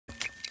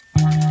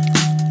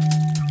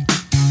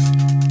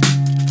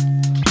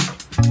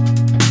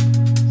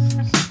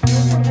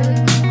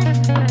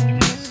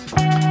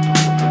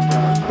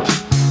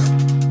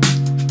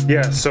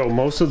Yeah, so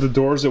most of the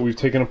doors that we've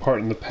taken apart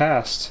in the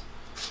past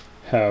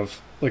have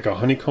like a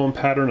honeycomb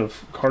pattern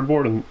of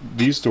cardboard, and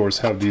these doors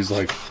have these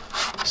like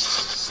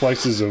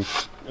slices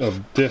of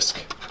disc,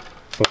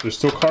 but they're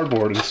still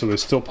cardboard, and so they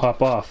still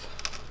pop off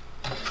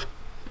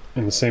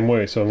in the same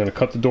way. So I'm going to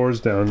cut the doors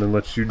down and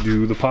let you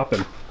do the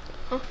popping.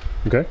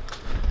 Okay?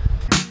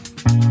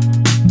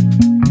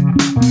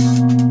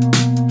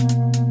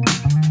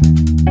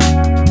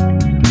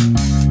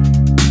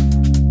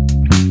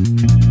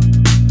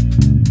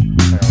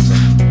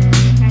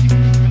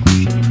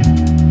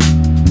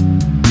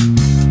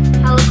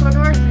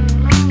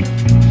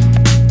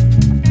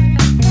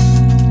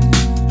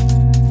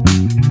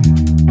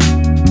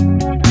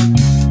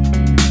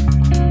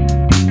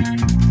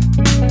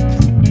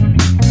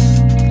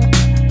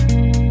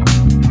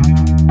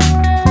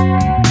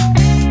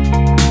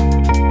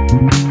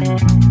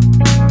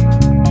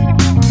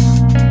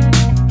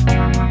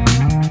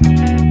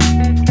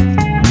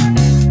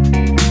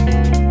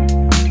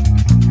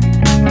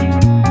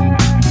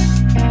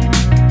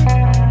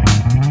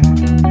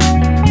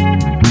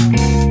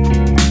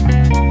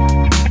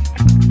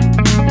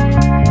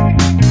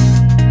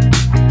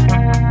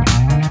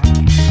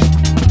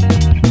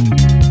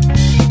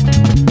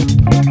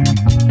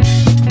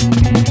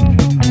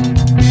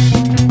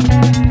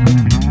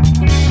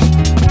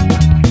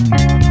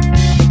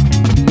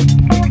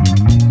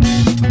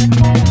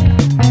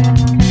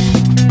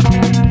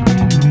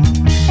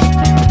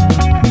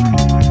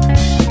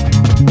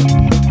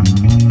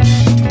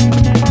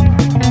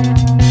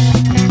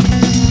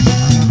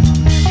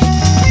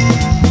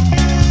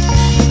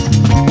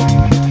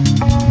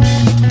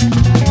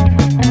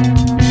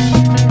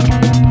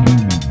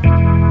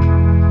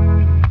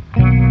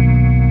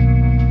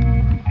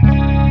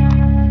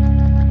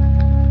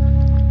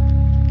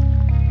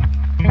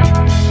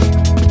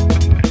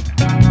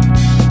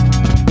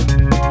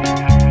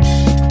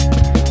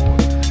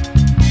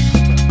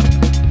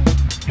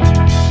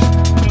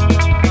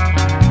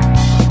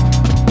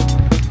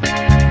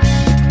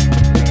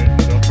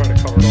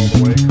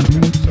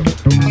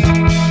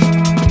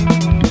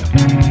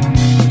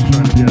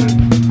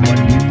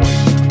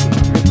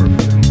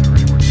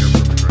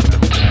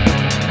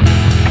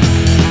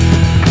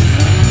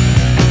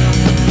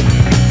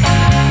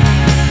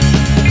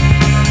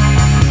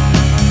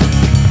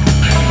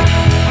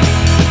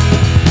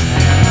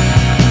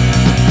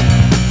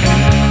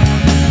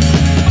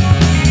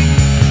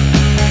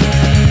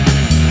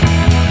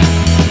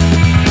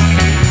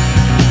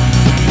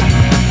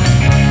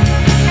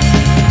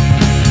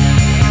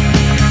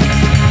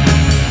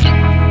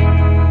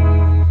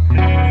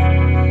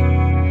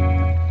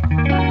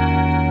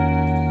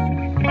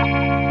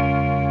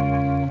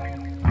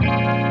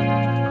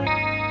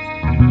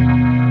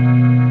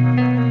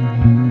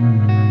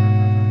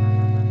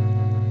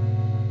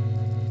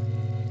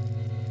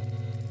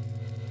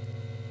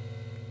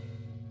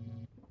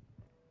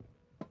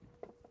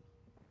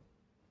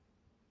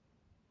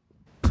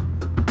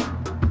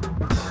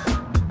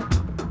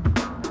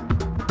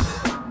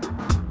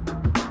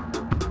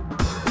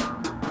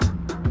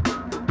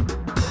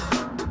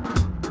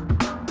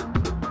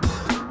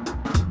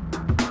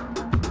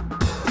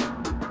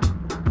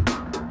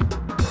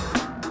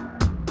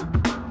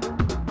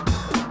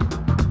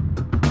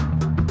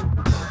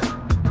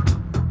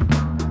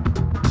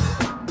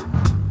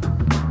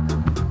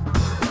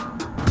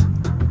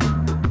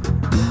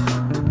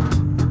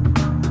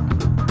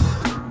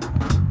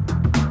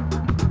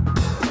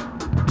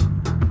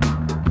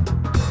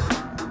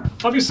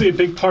 Obviously, a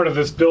big part of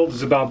this build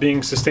is about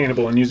being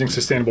sustainable and using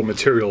sustainable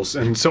materials,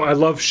 and so I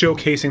love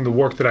showcasing the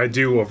work that I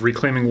do of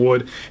reclaiming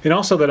wood, and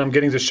also that I'm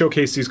getting to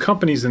showcase these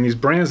companies and these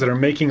brands that are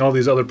making all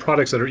these other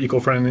products that are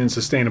eco-friendly and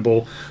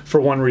sustainable for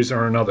one reason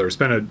or another. It's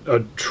been a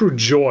true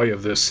joy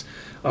of this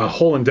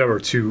whole endeavor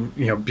to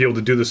be able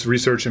to do this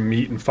research and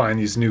meet and find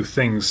these new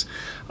things.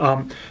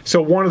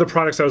 So one of the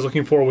products I was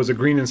looking for was a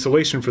green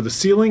insulation for the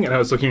ceiling, and I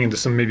was looking into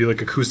some maybe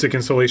like acoustic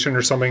insulation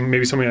or something,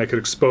 maybe something I could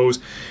expose.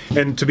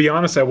 And to be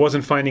honest, I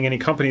wasn't finding any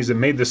companies that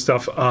made this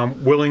stuff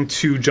willing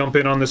to jump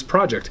in on this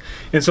project.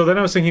 And so then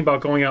I was thinking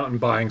about going out and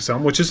buying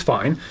some, which is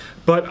fine,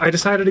 but I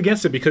decided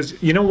against it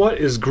because you know what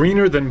is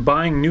greener than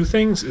buying new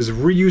things is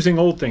reusing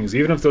old things,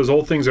 even if those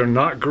old things are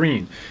not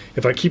green.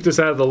 If I keep this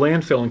out of the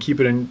landfill and keep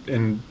it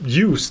in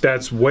use,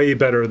 that's way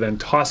better than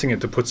tossing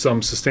it to put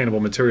some sustainable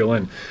material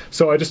in.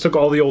 So I just took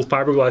all the old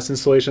fiberglass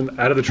insulation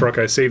out of the truck,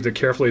 I saved it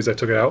carefully as I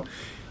took it out,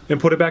 and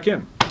put it back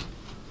in.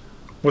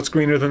 What's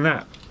greener than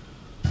that?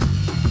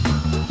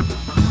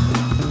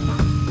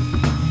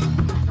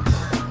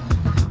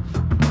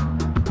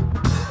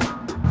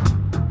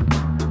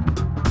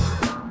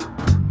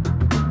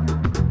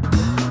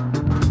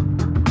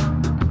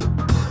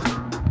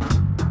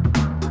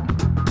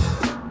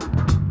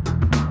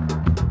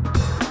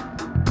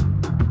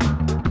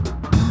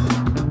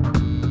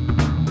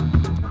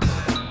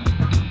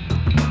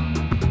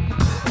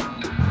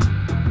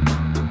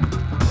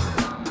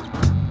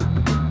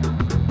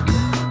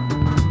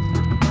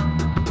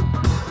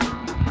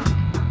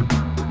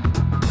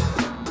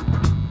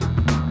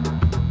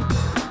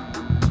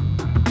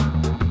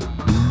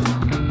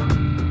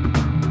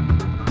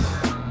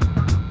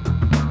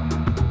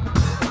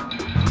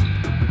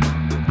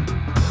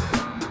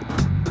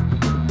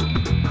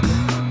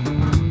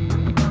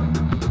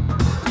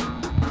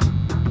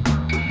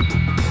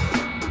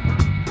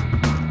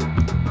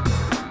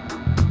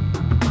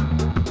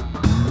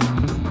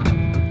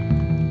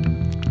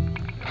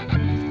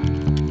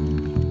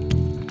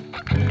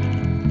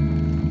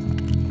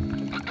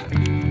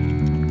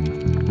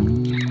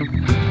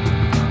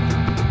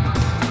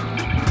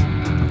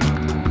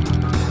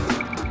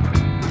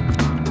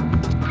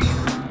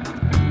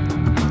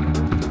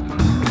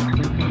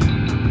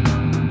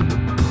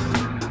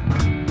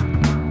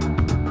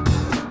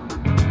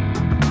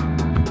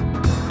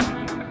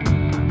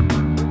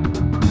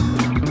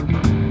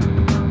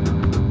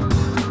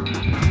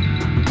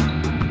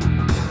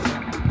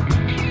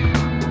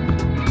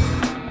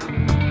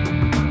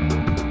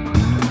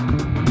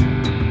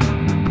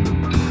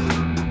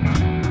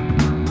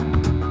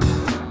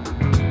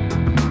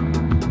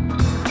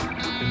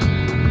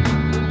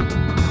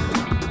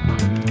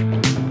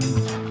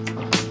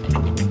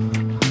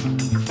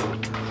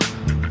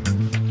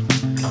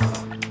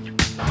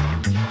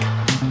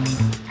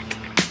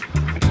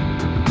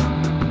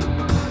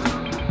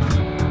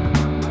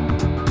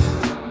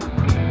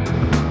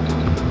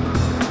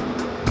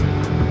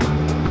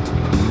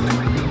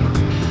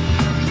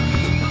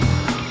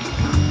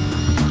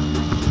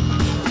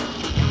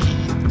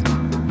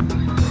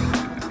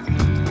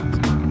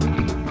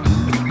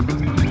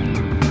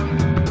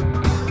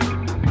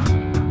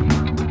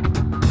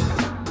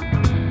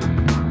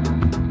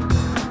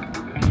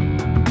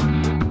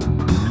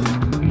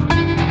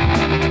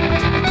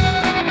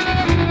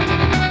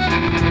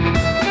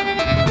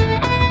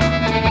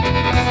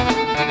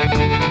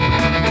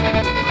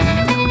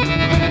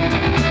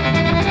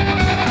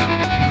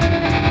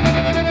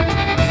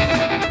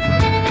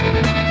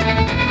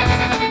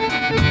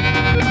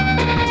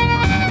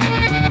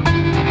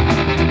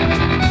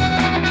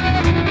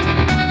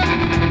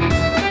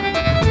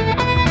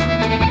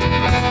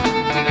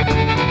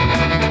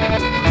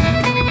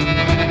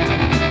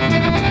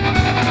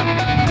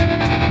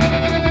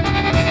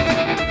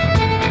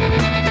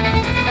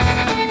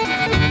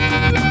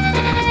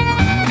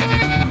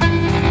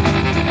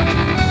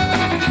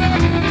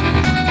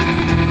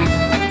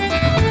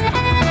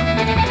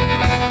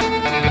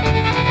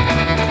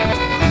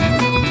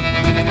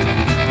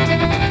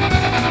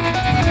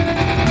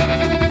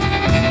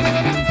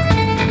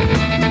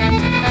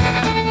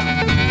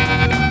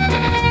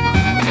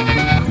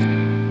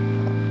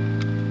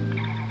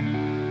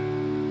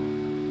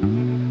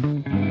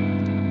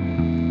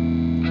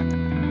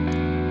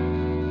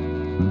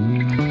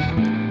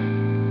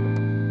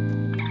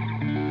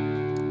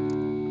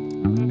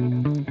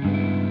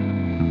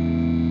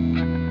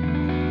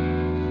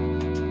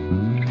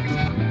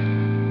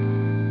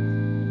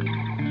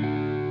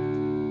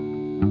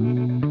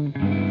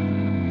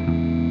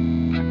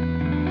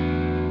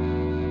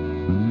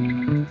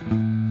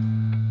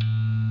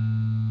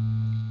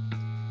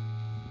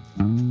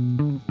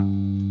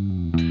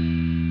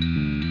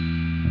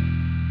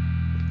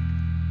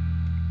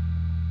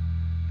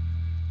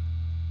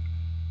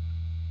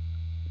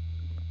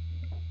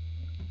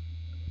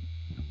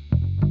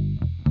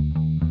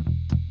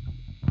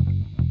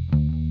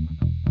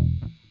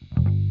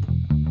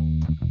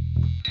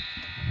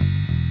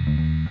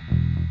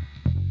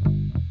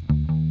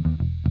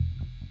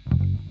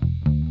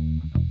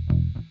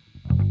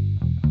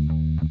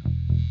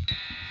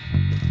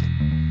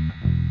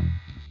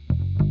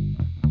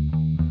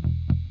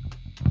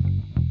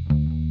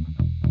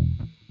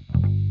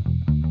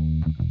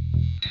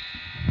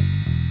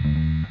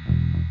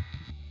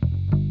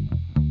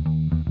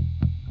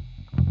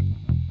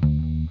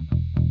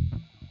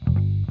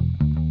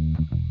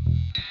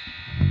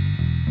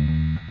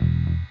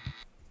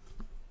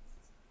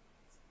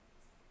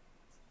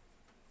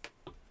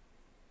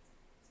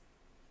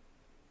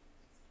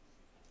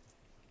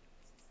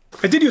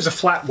 I did use a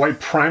flat white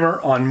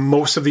primer on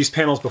most of these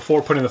panels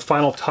before putting the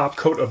final top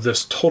coat of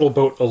this Total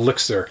Boat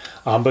Elixir,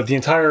 but the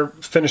entire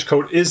finish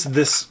coat is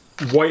this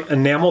white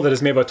enamel that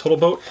is made by Total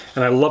Boat,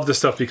 and I love this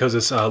stuff because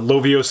it's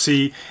low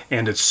VOC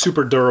and it's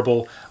super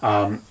durable.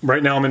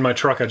 Right now I'm in my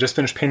truck, I just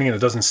finished painting it,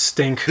 it doesn't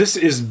stink. This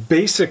is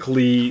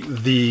basically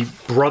the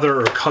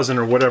brother or cousin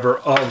or whatever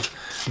of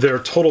their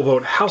Total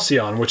Boat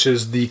Halcyon, which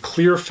is the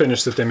clear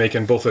finish that they make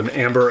in both an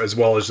amber as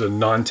well as a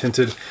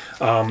non-tinted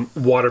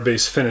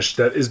water-based finish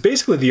that is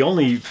basically the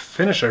only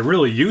finish I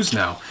really use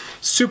now.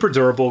 Super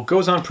durable,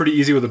 goes on pretty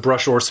easy with a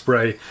brush or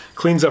spray,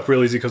 cleans up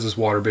real easy because it's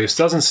water-based,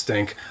 doesn't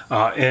stink,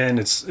 and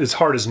it's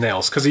hard as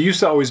nails. Because it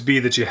used to always be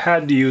that you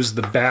had to use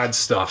the bad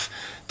stuff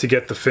to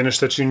get the finish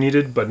that you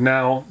needed, but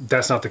now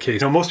that's not the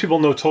case. You know, most people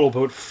know Total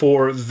Boat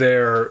for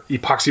their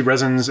epoxy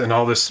resins and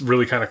all this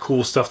really kind of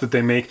cool stuff that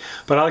they make,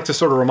 but I like to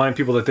sort of remind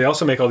people that they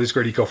also make all these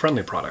great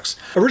eco-friendly products.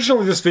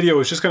 Originally this video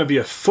was just going to be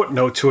a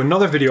footnote to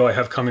another video I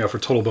have coming up for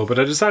Total Boat, but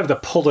I decided to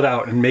pull it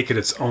out and make it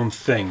its own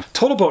thing.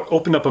 Total Boat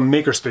opened up a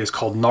makerspace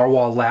called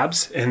Narwhal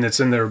Labs, and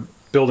it's in their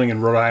building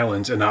in Rhode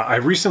Island, and I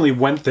recently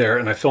went there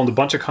and I filmed a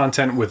bunch of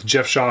content with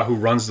Jeff Shaw, who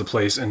runs the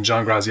place, and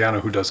John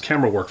Graziano, who does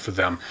camera work for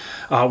them,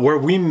 where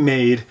we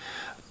made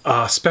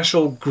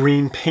special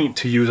green paint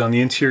to use on the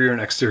interior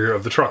and exterior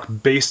of the truck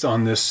based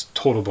on this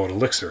Total Boat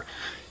Elixir.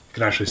 You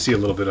can actually see a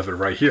little bit of it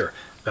right here.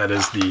 That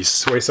is the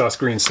soy sauce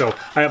green. So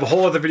I have a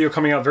whole other video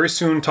coming out very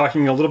soon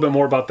talking a little bit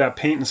more about that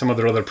paint and some of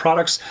their other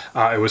products.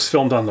 It was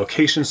filmed on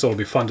location, so it'll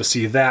be fun to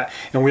see that.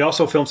 And we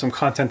also filmed some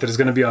content that is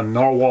going to be on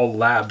Narwhal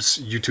Labs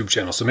YouTube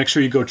channel. So make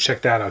sure you go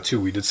check that out too.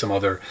 We did some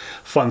other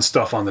fun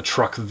stuff on the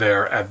truck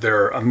there at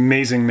their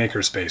amazing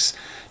makerspace.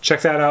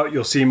 Check that out.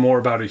 You'll see more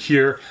about it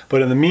here.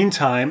 But in the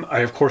meantime,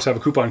 I of course have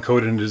a coupon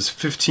code, and it is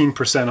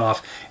 15%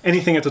 off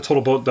anything at the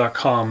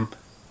TotalBoat.com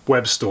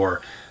web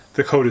store.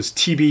 The code is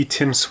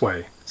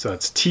TBTimSway. So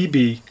that's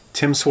TB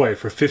Tim Sway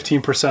for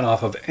 15%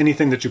 off of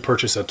anything that you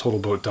purchase at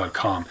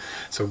TotalBoat.com.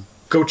 So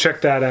go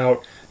check that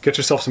out, get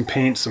yourself some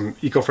paint, some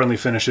eco-friendly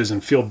finishes,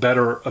 and feel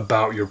better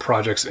about your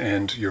projects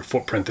and your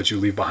footprint that you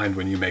leave behind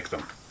when you make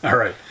them. All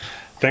right,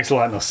 thanks a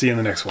lot, and I'll see you in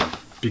the next one.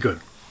 Be good.